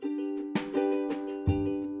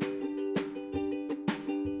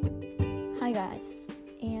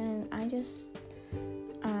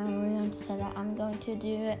to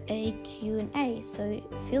do a Q&A, so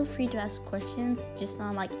feel free to ask questions, just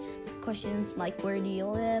not like questions like where do you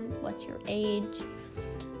live, what's your age,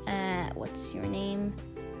 what's your name,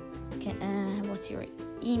 what's your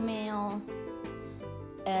email,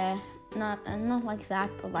 not like that,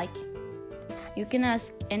 but like you can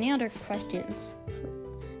ask any other questions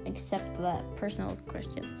except the personal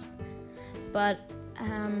questions. But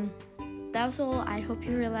that's all. I hope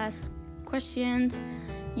you will ask questions.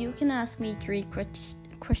 You can ask me 3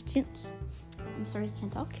 questions. I'm sorry, I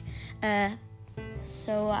can't talk.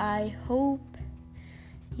 So I hope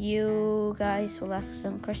you guys will ask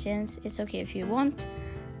some questions. It's okay if you won't.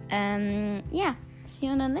 Yeah, see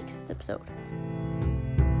you on the next episode.